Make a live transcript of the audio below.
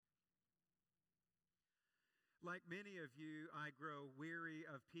Like many of you, I grow weary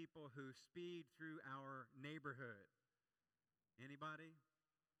of people who speed through our neighborhood. Anybody?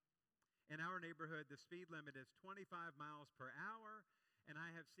 In our neighborhood, the speed limit is 25 miles per hour, and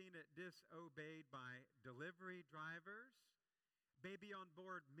I have seen it disobeyed by delivery drivers, baby on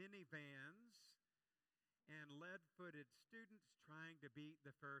board minivans, and lead-footed students trying to beat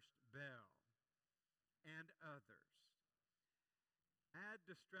the first bell, and others. Add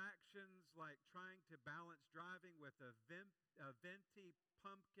distractions like trying to balance driving with a venti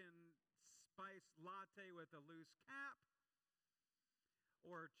pumpkin spice latte with a loose cap,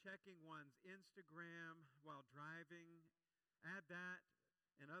 or checking one's Instagram while driving. Add that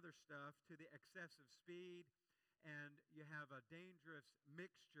and other stuff to the excessive speed, and you have a dangerous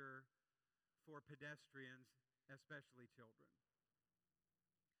mixture for pedestrians, especially children.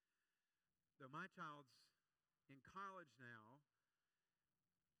 Though my child's in college now,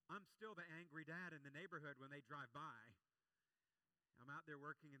 I'm still the angry dad in the neighborhood when they drive by. I'm out there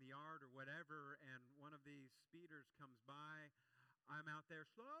working in the yard or whatever, and one of these speeders comes by. I'm out there,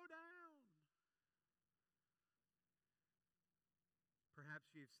 slow down.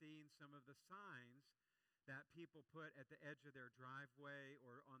 Perhaps you've seen some of the signs that people put at the edge of their driveway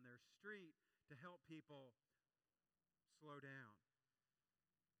or on their street to help people slow down.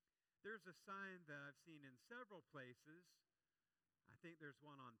 There's a sign that I've seen in several places. I think there's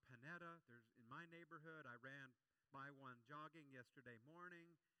one on Panetta. There's in my neighborhood. I ran by one jogging yesterday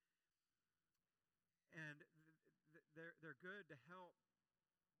morning. And they're good to help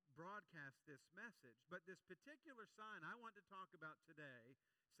broadcast this message. But this particular sign I want to talk about today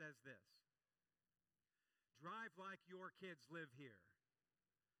says this: drive like your kids live here.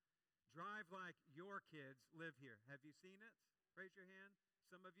 Drive like your kids live here. Have you seen it? Raise your hand.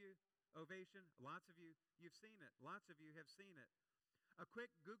 Some of you, ovation. Lots of you, you've seen it. Lots of you have seen it. A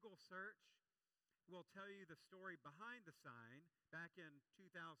quick Google search will tell you the story behind the sign. Back in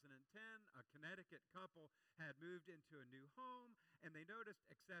 2010, a Connecticut couple had moved into a new home, and they noticed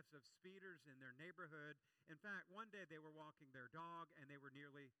excessive speeders in their neighborhood. In fact, one day they were walking their dog, and they were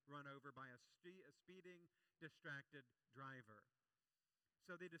nearly run over by a speeding, distracted driver.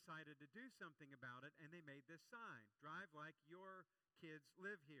 So they decided to do something about it, and they made this sign: drive like your kids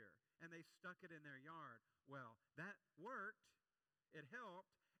live here. And they stuck it in their yard. Well, that worked. It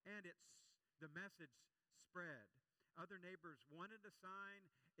helped, and the message spread. Other neighbors wanted a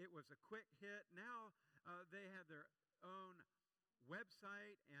sign. It was a quick hit. Now they have their own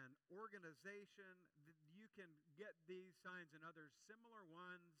website and organization. You can get these signs and other similar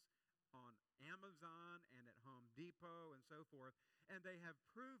ones on Amazon and at Home Depot and so forth. And they have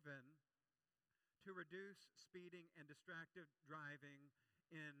proven to reduce speeding and distracted driving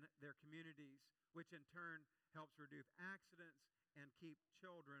in their communities, which in turn helps reduce accidents and keep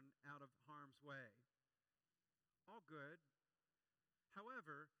children out of harm's way. All good.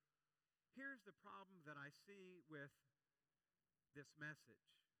 However, here's the problem that I see with this message.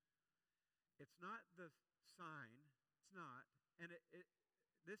 It's not the sign. It's not. And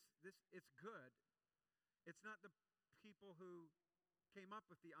it's good. It's not the people who came up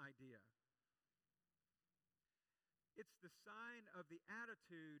with the idea. It's the sign of the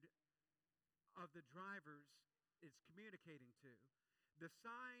attitude of the drivers it's communicating to. The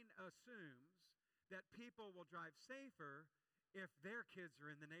sign assumes that people will drive safer if their kids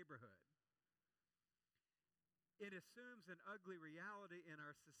are in the neighborhood. It assumes an ugly reality in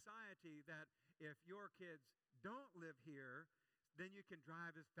our society that if your kids don't live here, then you can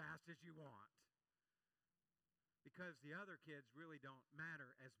drive as fast as you want, because the other kids really don't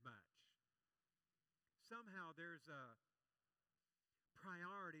matter as much. Somehow there's a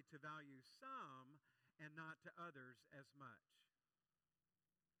priority to value some and not to others as much.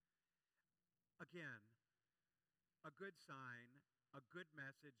 Again, a good sign, a good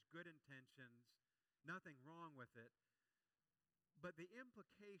message, good intentions, nothing wrong with it. But the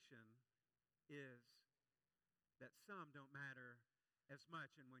implication is that some don't matter as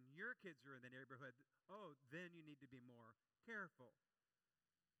much. And when your kids are in the neighborhood, then you need to be more careful.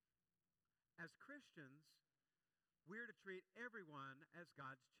 As Christians, we're to treat everyone as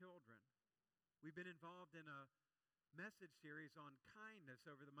God's children. We've been involved in a message series on kindness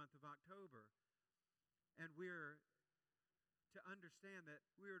over the month of October. And we're to understand that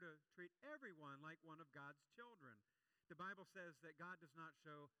we're to treat everyone like one of God's children. The Bible says that God does not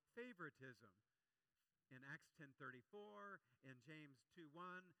show favoritism. In Acts 10:34, in James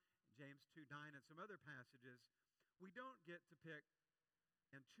 2:1, James 2:9, and some other passages, we don't get to pick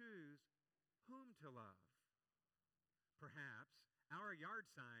and choose whom to love. Perhaps our yard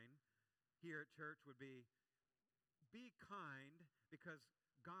sign here at church would be kind, because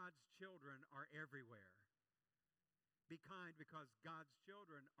God's children are everywhere. Be kind because God's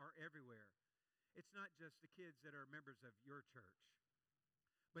children are everywhere. It's not just the kids that are members of your church,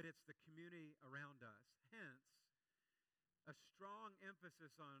 but it's the community around us. Hence, a strong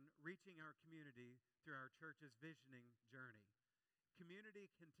emphasis on reaching our community through our church's visioning journey. Community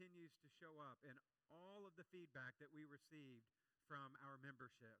continues to show up in all of the feedback that we received from our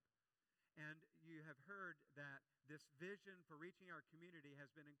membership. And you have heard that this vision for reaching our community has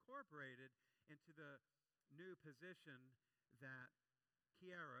been incorporated into the new position that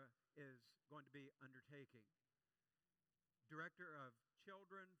Kiara is going to be undertaking. Director of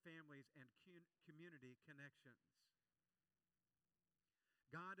Children, Families, and Community Connections.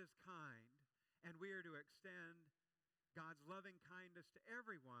 God is kind, and we are to extend God's loving kindness to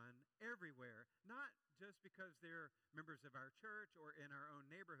everyone, everywhere, not just because they're members of our church or in our own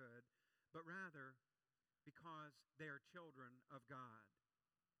neighborhood, but rather because they are children of God.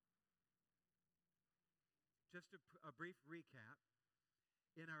 Just a brief recap.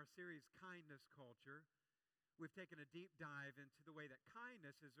 In our series, Kindness Culture, we've taken a deep dive into the way that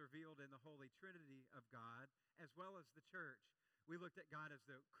kindness is revealed in the Holy Trinity of God, as well as the church. We looked at God as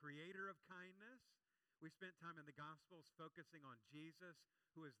the creator of kindness. We spent time in the Gospels focusing on Jesus,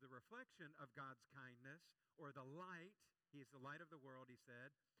 who is the reflection of God's kindness, or the light. He is the light of the world, he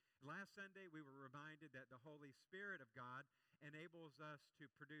said. Last Sunday, we were reminded that the Holy Spirit of God enables us to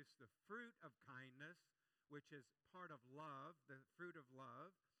produce the fruit of kindness, which is part of love, the fruit of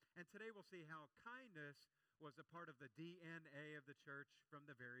love. And today we'll see how kindness was a part of the DNA of the church from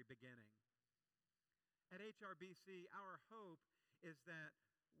the very beginning. At HRBC, our hope is that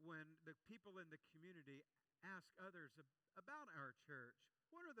when the people in the community ask others about our church,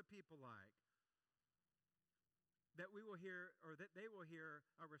 what are the people like? That we will hear, or that they will hear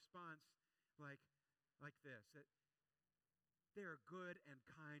a response like this, that they are good and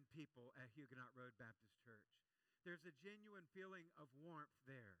kind people at Huguenot Road Baptist Church. There's a genuine feeling of warmth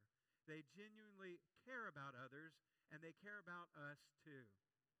there. They genuinely care about others, and they care about us too.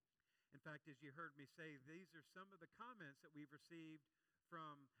 In fact, as you heard me say, these are some of the comments that we've received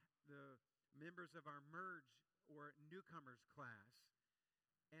from the members of our Merge or newcomers class.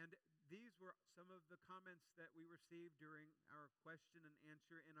 And these were some of the comments that we received during our question and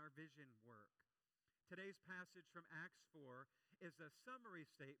answer in our vision work. Today's passage from Acts 4 is a summary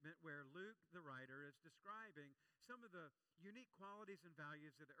statement where Luke, the writer, is describing some of the unique qualities and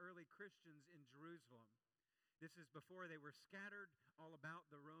values of the early Christians in Jerusalem. This is before they were scattered all about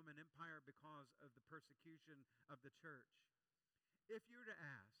the Roman Empire because of the persecution of the church. If you were to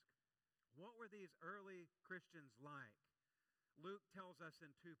ask, what were these early Christians like? Luke tells us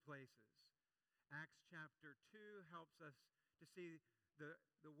in two places. Acts chapter 2 helps us to see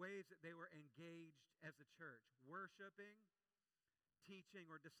the ways that they were engaged as a church, worshiping, teaching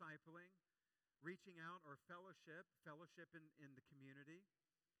or discipling, reaching out or fellowship in the community,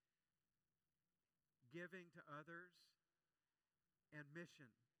 giving to others, and mission.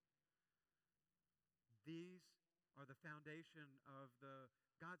 These are the foundation of the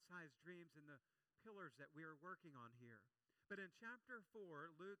God-sized dreams and the pillars that we are working on here. But in chapter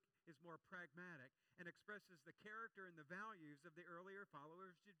 4, Luke is more pragmatic and expresses the character and the values of the earlier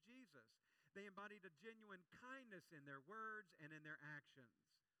followers of Jesus. They embodied a genuine kindness in their words and in their actions.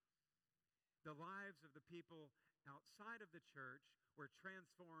 The lives of the people outside of the church were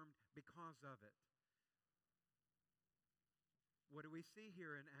transformed because of it. What do we see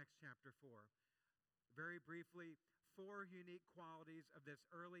here in Acts chapter 4? Very briefly, 4 unique qualities of this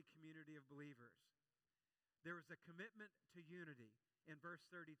early community of believers. There was a commitment to unity in verse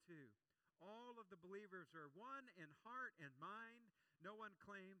 32. All of the believers are one in heart and mind. No one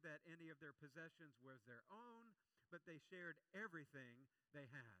claimed that any of their possessions was their own, but they shared everything they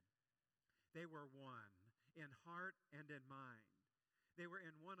had. They were one in heart and in mind. They were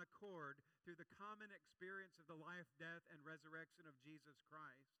in one accord through the common experience of the life, death, and resurrection of Jesus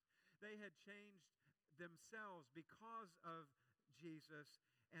Christ. They had changed themselves because of Jesus,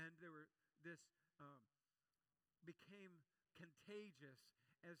 and this became contagious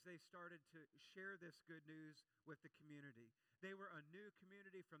as they started to share this good news with the community. They were a new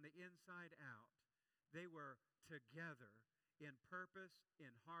community from the inside out. They were together in purpose, in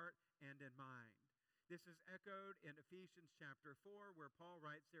heart, and in mind. This is echoed in Ephesians chapter 4, where Paul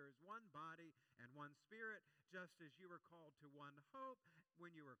writes, there is one body and one spirit, just as you were called to one hope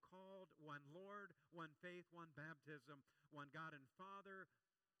when you were called, one Lord, one faith, one baptism, one God and Father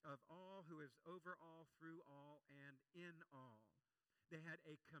of all, who is over all, through all, and in all. They had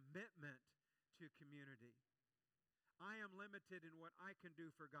a commitment to community. I am limited in what I can do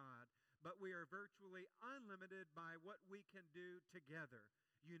for God, but we are virtually unlimited by what we can do together.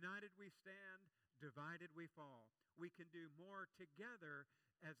 United we stand, divided we fall. We can do more together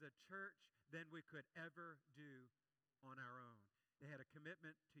as a church than we could ever do on our own. They had a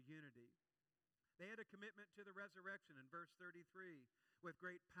commitment to unity. They had a commitment to the resurrection in verse 33. With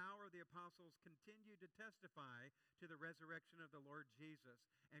great power, the apostles continued to testify to the resurrection of the Lord Jesus,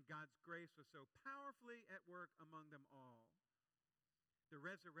 and God's grace was so powerfully at work among them all. The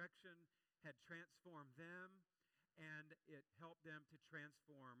resurrection had transformed them, and it helped them to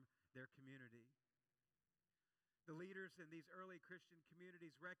transform their community. The leaders in these early Christian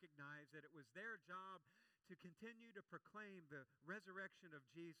communities recognized that it was their job to continue to proclaim the resurrection of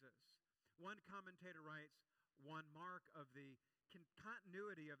Jesus. One commentator writes, one mark of the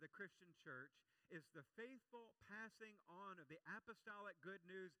continuity of the Christian church is the faithful passing on of the apostolic good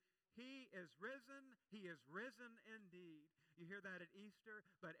news. He is risen indeed. You hear that at Easter,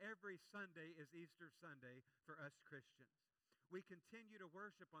 but every Sunday is Easter Sunday for us Christians. We continue to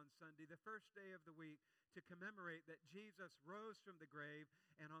worship on Sunday, the first day of the week, to commemorate that Jesus rose from the grave,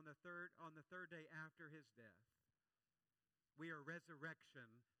 and on the third day after his death. We are resurrection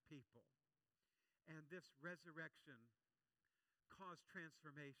people. And this resurrection caused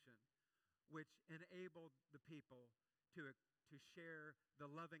transformation, which enabled the people to share the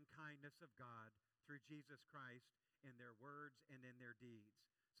loving kindness of God through Jesus Christ in their words and in their deeds.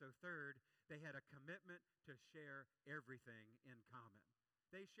 So third, they had a commitment to share everything in common.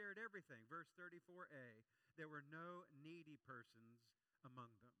 They shared everything. Verse 34a, there were no needy persons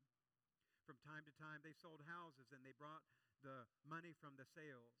among them. From time to time, they sold houses and they brought the money from the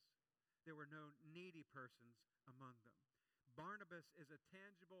sales. There were no needy persons among them. Barnabas is a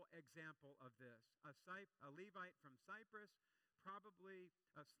tangible example of this. A Levite from Cyprus,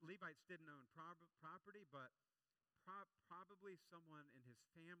 Levites didn't own property, but probably someone in his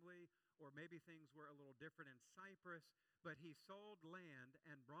family, or maybe things were a little different in Cyprus, but he sold land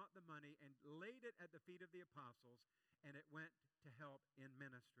and brought the money and laid it at the feet of the apostles, and it went to help in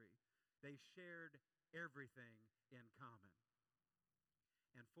ministry. They shared everything in common.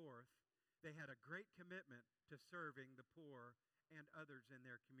 And fourth, they had a great commitment to serving the poor and others in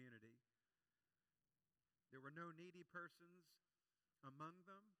their community. There were no needy persons among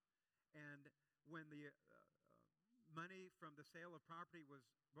them, and when the money from the sale of property was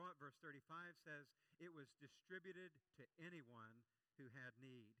brought, verse 35 says, it was distributed to anyone who had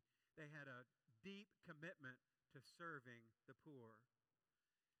need. They had a deep commitment to serving the poor.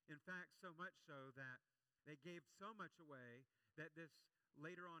 In fact, so much so that they gave so much away that this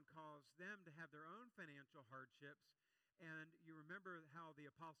later on caused them to have their own financial hardships. And you remember how the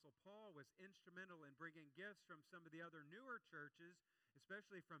Apostle Paul was instrumental in bringing gifts from some of the other newer churches,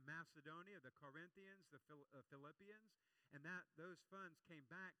 especially from Macedonia, the Corinthians, the Philippians, and that those funds came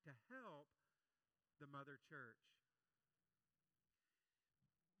back to help the mother church.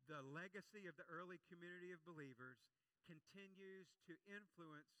 The legacy of the early community of believers continues to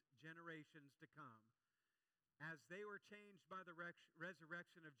influence generations to come. As they were changed by the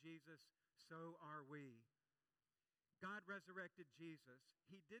resurrection of Jesus, so are we. God resurrected Jesus.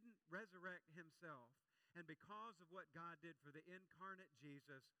 He didn't resurrect himself. And because of what God did for the incarnate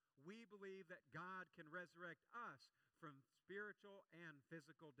Jesus, we believe that God can resurrect us from spiritual and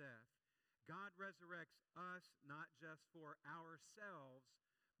physical death. God resurrects us not just for ourselves,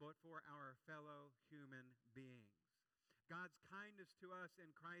 but for our fellow human beings. God's kindness to us in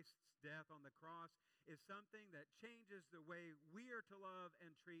Christ's death on the cross is something that changes the way we are to love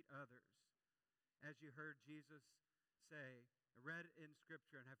and treat others. As you heard Jesus say, read in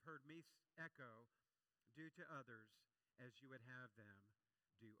Scripture, and have heard me echo, do to others as you would have them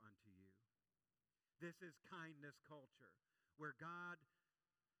do unto you. This is kindness culture, where God,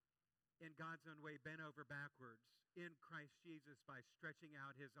 in God's own way, bent over backwards in Christ Jesus by stretching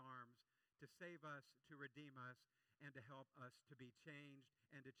out his arms to save us, to redeem us, and to help us to be changed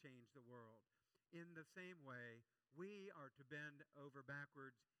and to change the world. In the same way, we are to bend over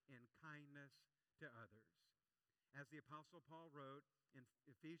backwards in kindness to others. As the Apostle Paul wrote in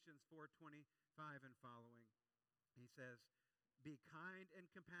Ephesians 4:25 and following, he says, be kind and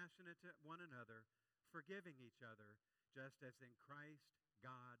compassionate to one another, forgiving each other, just as in Christ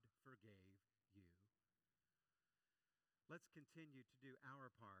God forgave you. Let's continue to do our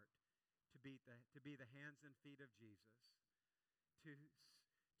part to be the hands and feet of Jesus,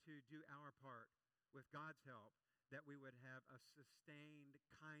 to do our part with God's help, that we would have a sustained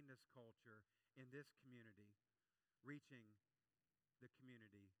kindness culture in this community, reaching the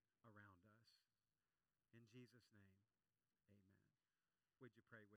community around us. In Jesus' name, amen. Would you pray with me?